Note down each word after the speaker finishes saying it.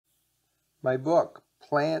My book,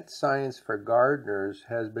 Plant Science for Gardeners,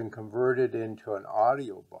 has been converted into an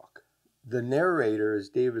audiobook. The narrator is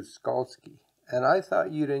David Skalski, and I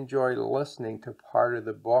thought you'd enjoy listening to part of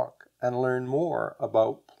the book and learn more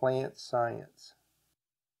about plant science.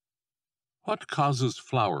 What causes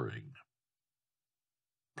flowering?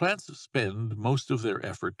 Plants spend most of their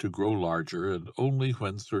effort to grow larger, and only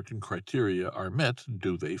when certain criteria are met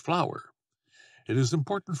do they flower. It is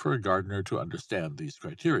important for a gardener to understand these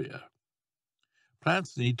criteria.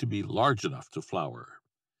 Plants need to be large enough to flower.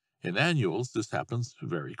 In annuals, this happens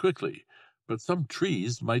very quickly, but some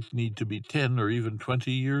trees might need to be 10 or even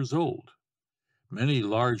 20 years old. Many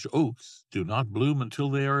large oaks do not bloom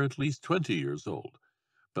until they are at least 20 years old,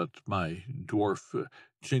 but my dwarf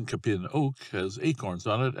chinkapin oak has acorns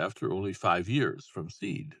on it after only 5 years from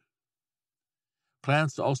seed.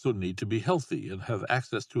 Plants also need to be healthy and have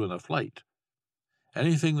access to enough light.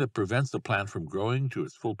 Anything that prevents a plant from growing to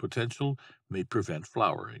its full potential may prevent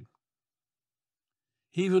flowering.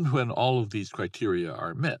 Even when all of these criteria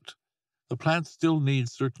are met, the plant still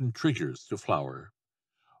needs certain triggers to flower.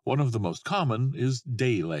 One of the most common is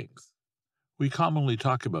day length. We commonly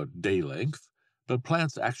talk about day length, but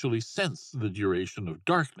plants actually sense the duration of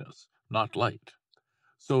darkness, not light.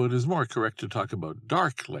 So it is more correct to talk about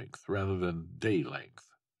dark length rather than day length.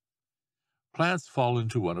 Plants fall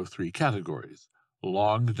into one of three categories: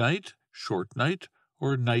 long night, short night,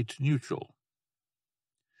 or night neutral.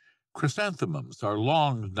 Chrysanthemums are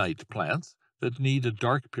long night plants that need a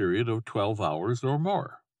dark period of 12 hours or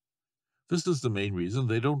more. This is the main reason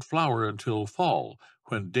they don't flower until fall,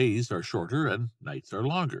 when days are shorter and nights are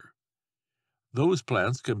longer. Those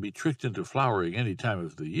plants can be tricked into flowering any time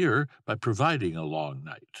of the year by providing a long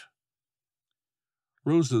night.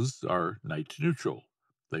 Roses are night neutral.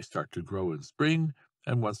 They start to grow in spring,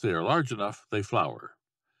 and once they are large enough, they flower.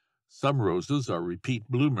 Some roses are repeat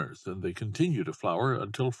bloomers, and they continue to flower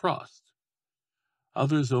until frost.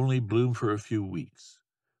 Others only bloom for a few weeks.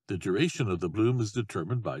 The duration of the bloom is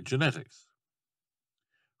determined by genetics.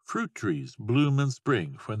 Fruit trees bloom in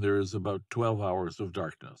spring when there is about 12 hours of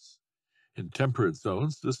darkness. In temperate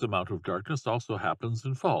zones, this amount of darkness also happens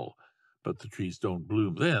in fall, but the trees don't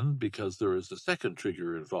bloom then because there is a second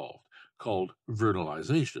trigger involved, called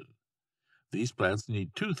vernalization. These plants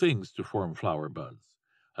need two things to form flower buds: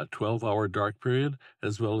 a 12-hour dark period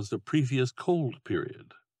as well as a previous cold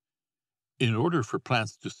period. In order for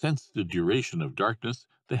plants to sense the duration of darkness,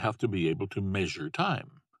 they have to be able to measure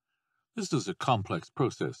time. This is a complex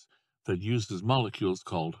process that uses molecules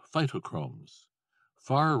called phytochromes.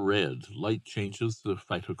 Far red light changes the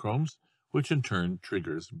phytochromes, which in turn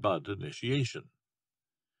triggers bud initiation.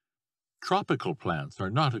 Tropical plants are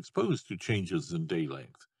not exposed to changes in day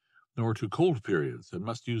length, nor to cold periods, and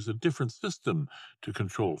must use a different system to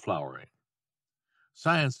control flowering.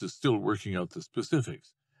 Science is still working out the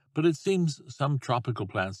specifics, but it seems some tropical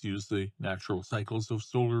plants use the natural cycles of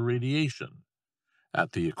solar radiation.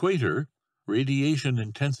 At the equator, radiation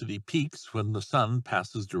intensity peaks when the sun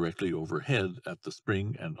passes directly overhead at the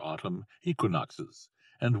spring and autumn equinoxes,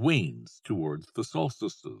 and wanes towards the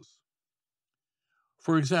solstices.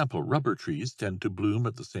 For example, rubber trees tend to bloom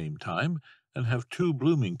at the same time and have two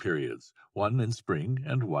blooming periods, one in spring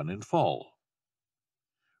and one in fall.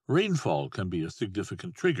 Rainfall can be a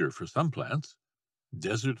significant trigger for some plants.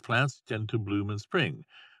 Desert plants tend to bloom in spring,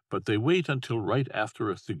 but they wait until right after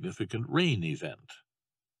a significant rain event.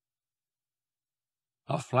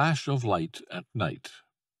 A flash of light at night.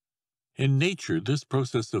 In nature, this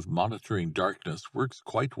process of monitoring darkness works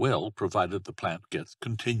quite well, provided the plant gets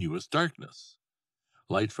continuous darkness.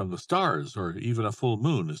 Light from the stars or even a full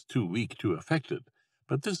moon is too weak to affect it,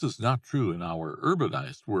 but this is not true in our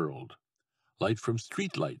urbanized world. Light from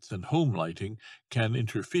streetlights and home lighting can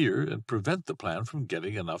interfere and prevent the plant from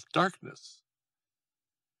getting enough darkness.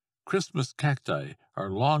 Christmas cacti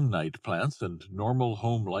are long night plants, and normal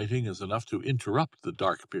home lighting is enough to interrupt the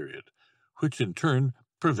dark period, which in turn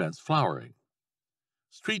prevents flowering.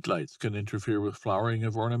 Streetlights can interfere with flowering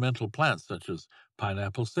of ornamental plants such as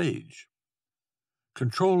pineapple sage.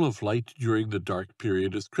 Control of light during the dark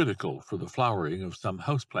period is critical for the flowering of some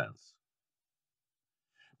houseplants.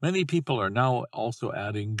 Many people are now also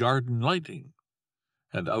adding garden lighting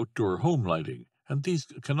and outdoor home lighting, and these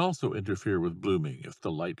can also interfere with blooming if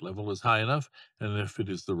the light level is high enough and if it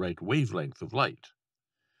is the right wavelength of light.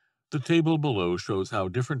 The table below shows how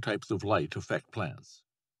different types of light affect plants.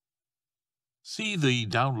 See the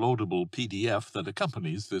downloadable PDF that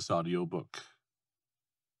accompanies this audiobook.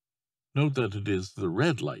 Note that it is the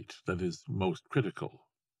red light that is most critical.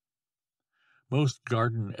 Most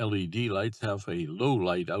garden LED lights have a low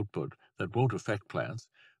light output that won't affect plants,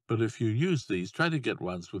 but if you use these, try to get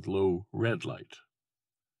ones with low red light.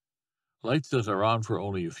 Lights that are on for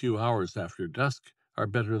only a few hours after dusk are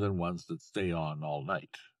better than ones that stay on all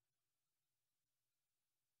night.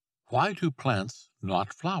 Why do plants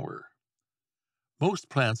not flower? Most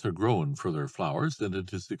plants are grown for their flowers, and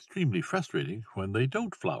it is extremely frustrating when they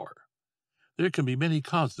don't flower. There can be many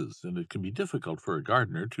causes, and it can be difficult for a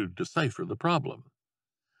gardener to decipher the problem.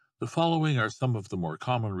 The following are some of the more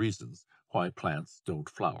common reasons why plants don't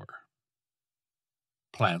flower.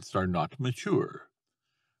 Plants are not mature.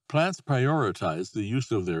 Plants prioritize the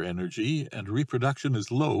use of their energy, and reproduction is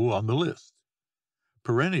low on the list.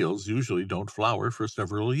 Perennials usually don't flower for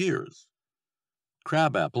several years.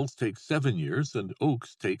 Crab apples take 7 years, and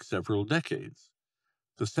oaks take several decades.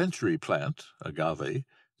 The century plant, agave,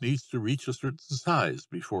 needs to reach a certain size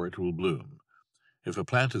before it will bloom. If a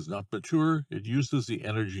plant is not mature, it uses the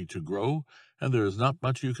energy to grow, and there is not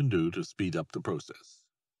much you can do to speed up the process.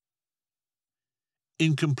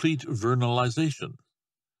 Incomplete vernalization.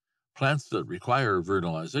 Plants that require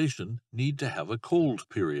vernalization need to have a cold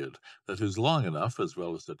period that is long enough, as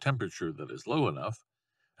well as a temperature that is low enough,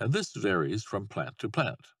 and this varies from plant to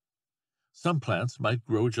plant. Some plants might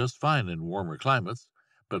grow just fine in warmer climates,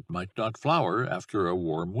 but might not flower after a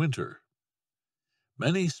warm winter.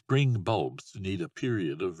 Many spring bulbs need a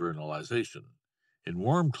period of vernalization. In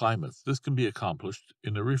warm climates, this can be accomplished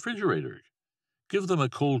in a refrigerator. Give them a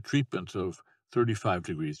cold treatment of 35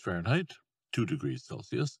 degrees Fahrenheit, 2 degrees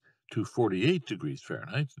Celsius, to 48 degrees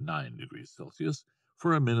Fahrenheit, 9 degrees Celsius,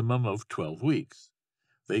 for a minimum of 12 weeks.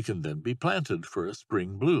 They can then be planted for a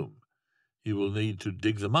spring bloom. You will need to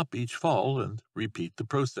dig them up each fall and repeat the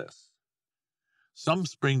process. Some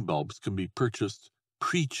spring bulbs can be purchased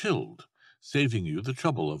pre-chilled, saving you the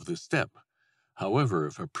trouble of this step. However,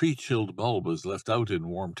 if a pre-chilled bulb is left out in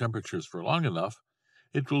warm temperatures for long enough,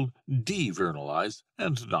 it will de-vernalize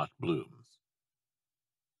and not bloom.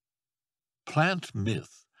 Plant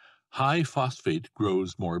myth: high phosphate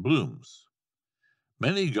grows more blooms.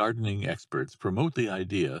 Many gardening experts promote the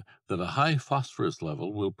idea that a high phosphorus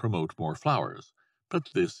level will promote more flowers, but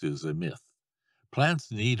this is a myth.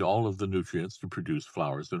 Plants need all of the nutrients to produce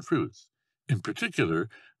flowers and fruits. In particular,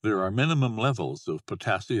 there are minimum levels of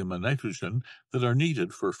potassium and nitrogen that are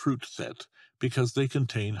needed for fruit set because they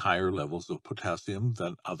contain higher levels of potassium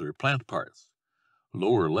than other plant parts.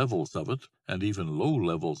 Lower levels of it, and even low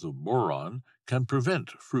levels of boron, can prevent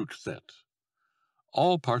fruit set.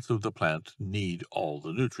 All parts of the plant need all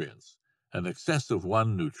the nutrients. An excess of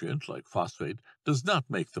one nutrient, like phosphate, does not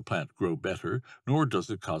make the plant grow better, nor does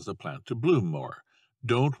it cause a plant to bloom more.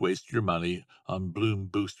 Don't waste your money on bloom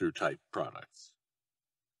booster type products.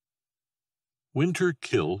 Winter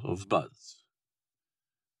kill of buds.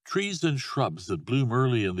 Trees and shrubs that bloom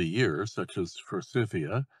early in the year, such as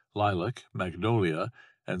forsythia, lilac, magnolia,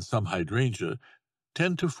 and some hydrangea,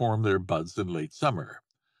 tend to form their buds in late summer.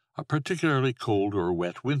 A particularly cold or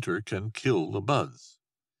wet winter can kill the buds.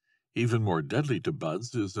 Even more deadly to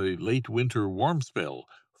buds is a late winter warm spell,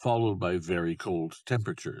 followed by very cold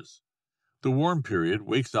temperatures. The warm period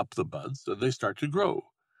wakes up the buds and they start to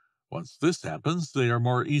grow. Once this happens, they are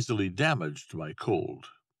more easily damaged by cold.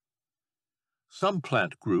 Some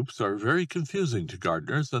plant groups are very confusing to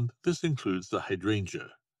gardeners, and this includes the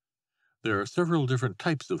hydrangea. There are several different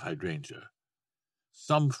types of hydrangea.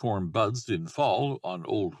 Some form buds in fall on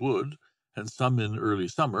old wood, and some in early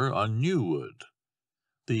summer on new wood.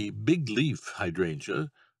 The big leaf hydrangea,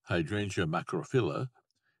 Hydrangea macrophylla,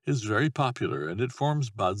 is very popular, and it forms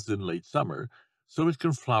buds in late summer, so it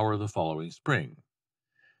can flower the following spring.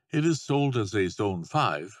 It is sold as a Zone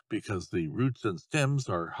 5 because the roots and stems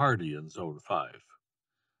are hardy in Zone 5.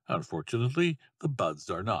 Unfortunately, the buds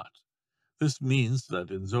are not. This means that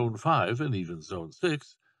in Zone 5 and even Zone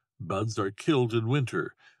 6, buds are killed in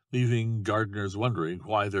winter, leaving gardeners wondering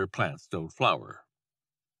why their plants don't flower.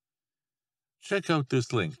 Check out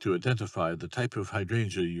this link to identify the type of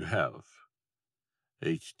hydrangea you have.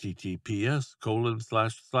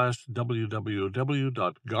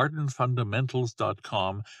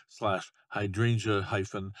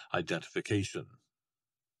 https://www.gardenfundamentals.com/hydrangea-identification.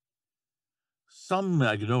 Some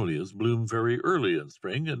magnolias bloom very early in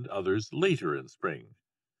spring and others later in spring.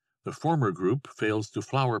 The former group fails to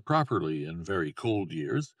flower properly in very cold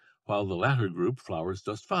years, while the latter group flowers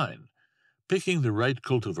just fine. Picking the right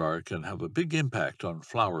cultivar can have a big impact on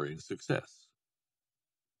flowering success.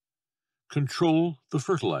 Control the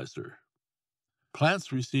fertilizer.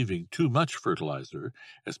 Plants receiving too much fertilizer,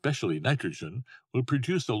 especially nitrogen, will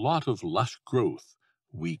produce a lot of lush growth,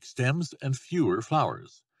 weak stems, and fewer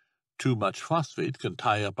flowers. Too much phosphate can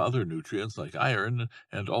tie up other nutrients like iron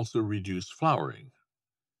and also reduce flowering.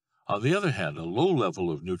 On the other hand, a low level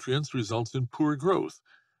of nutrients results in poor growth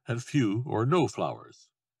and few or no flowers.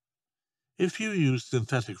 If you use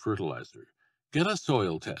synthetic fertilizer, get a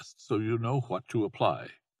soil test so you know what to apply.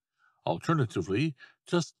 Alternatively,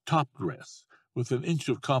 just top dress with an inch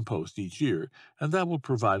of compost each year, and that will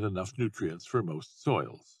provide enough nutrients for most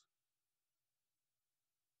soils.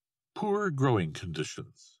 Poor growing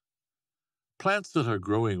conditions. Plants that are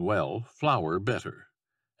growing well flower better.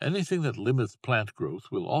 Anything that limits plant growth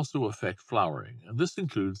will also affect flowering, and this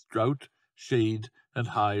includes drought, shade, and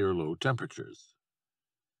high or low temperatures.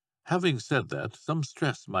 Having said that, some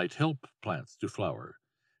stress might help plants to flower.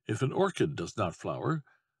 If an orchid does not flower,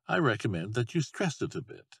 I recommend that you stress it a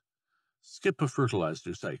bit. Skip a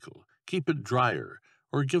fertilizer cycle, keep it drier,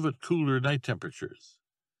 or give it cooler night temperatures.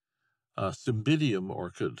 A cymbidium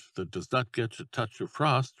orchid that does not get a touch of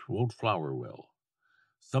frost won't flower well.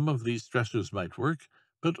 Some of these stressors might work,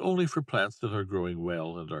 but only for plants that are growing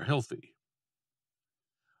well and are healthy.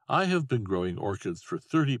 I have been growing orchids for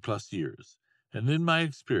 30+ years, and in my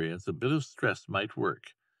experience a bit of stress might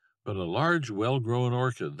work, but a large, well-grown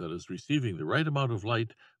orchid that is receiving the right amount of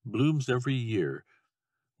light blooms every year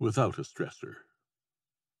without a stressor.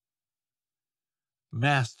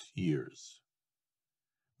 Mast years.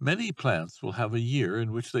 Many plants will have a year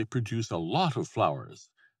in which they produce a lot of flowers,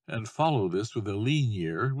 and follow this with a lean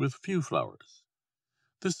year with few flowers.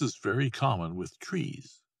 This is very common with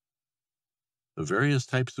trees. The various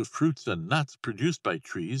types of fruits and nuts produced by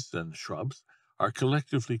trees and shrubs are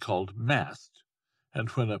collectively called mast, and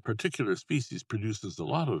when a particular species produces a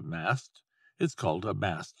lot of mast, it's called a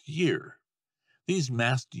mast year. These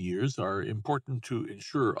mast years are important to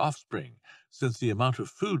ensure offspring, since the amount of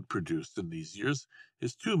food produced in these years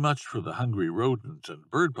is too much for the hungry rodent and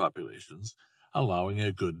bird populations, allowing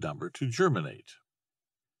a good number to germinate.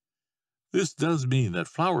 This does mean that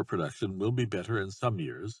flower production will be better in some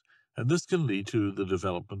years, and this can lead to the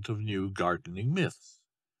development of new gardening myths.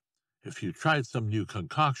 If you tried some new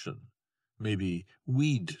concoction, maybe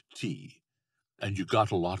weed tea, and you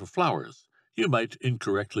got a lot of flowers, you might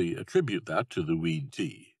incorrectly attribute that to the weed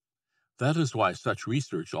tea. That is why such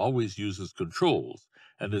research always uses controls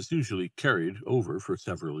and is usually carried over for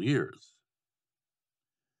several years.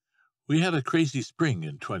 We had a crazy spring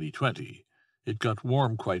in 2020. It got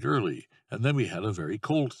warm quite early, and then we had a very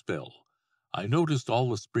cold spell. I noticed all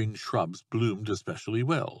the spring shrubs bloomed especially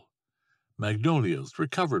well. Magnolias were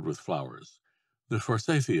covered with flowers. The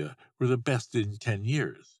forsythia were the best in 10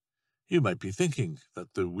 years. You might be thinking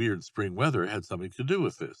that the weird spring weather had something to do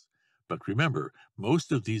with this, but remember,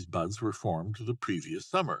 most of these buds were formed the previous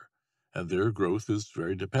summer, and their growth is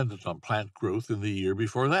very dependent on plant growth in the year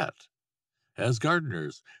before that. As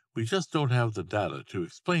gardeners, we just don't have the data to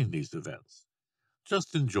explain these events.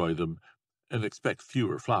 Just enjoy them and expect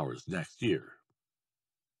fewer flowers next year.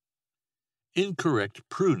 Incorrect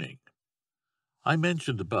pruning. I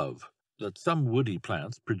mentioned above that some woody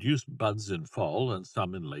plants produce buds in fall and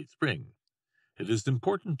some in late spring. It is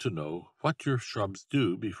important to know what your shrubs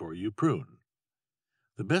do before you prune.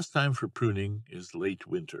 The best time for pruning is late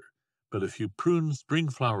winter, but if you prune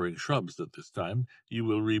spring-flowering shrubs at this time, you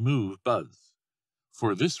will remove buds.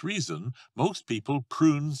 For this reason, most people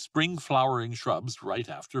prune spring-flowering shrubs right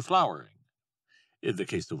after flowering. In the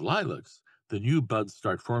case of lilacs, the new buds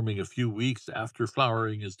start forming a few weeks after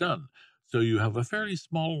flowering is done, so you have a fairly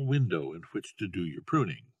small window in which to do your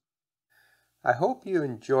pruning. I hope you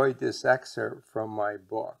enjoyed this excerpt from my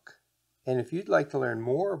book. And if you'd like to learn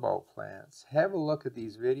more about plants, have a look at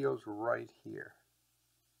these videos right here.